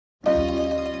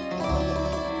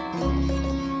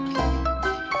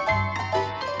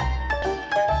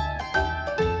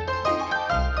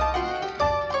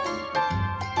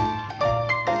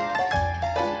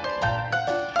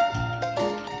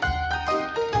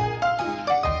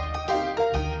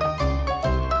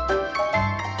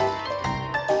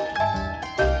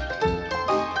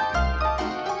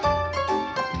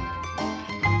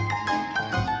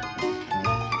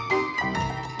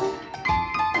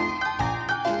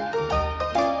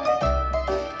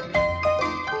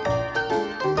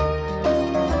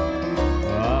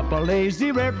a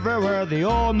lazy river where the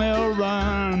old mill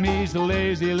run meets the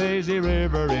lazy, lazy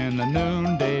river in the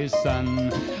noonday sun.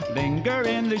 Linger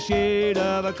in the shade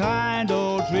of a kind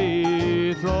old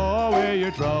tree, throw away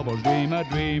your troubles, dream a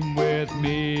dream with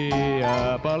me.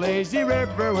 Up a lazy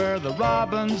river where the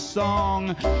robin's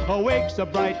song awakes a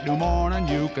bright new morning,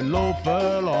 you can loaf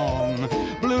along.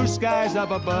 Blue skies up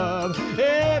above,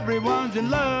 everyone's in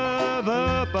love.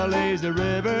 Up a lazy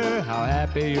river, how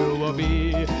happy you will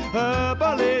be. Up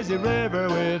a lazy river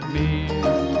with me.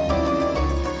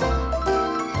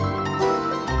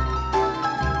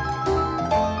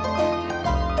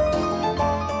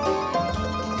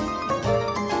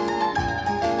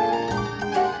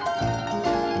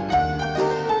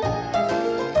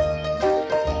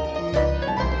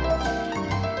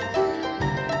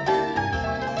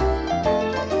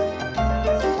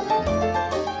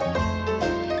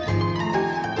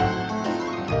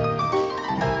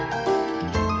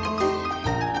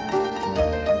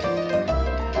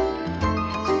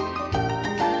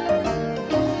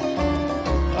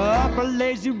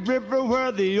 Lazy river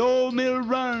where the old mill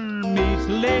run meets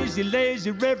lazy,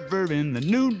 lazy river in the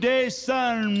noonday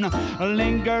sun.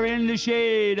 Linger in the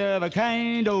shade of a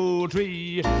kind old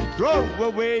tree, throw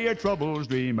away your troubles,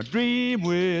 dream a dream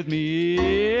with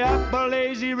me. Up a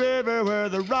lazy river where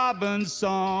the robin's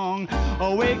song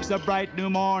awakes a bright new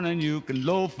morning, you can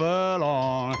loaf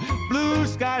along. Blue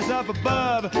skies up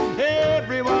above,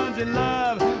 everyone's in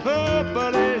love. Up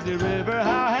a lazy river,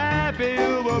 how happy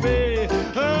you will be.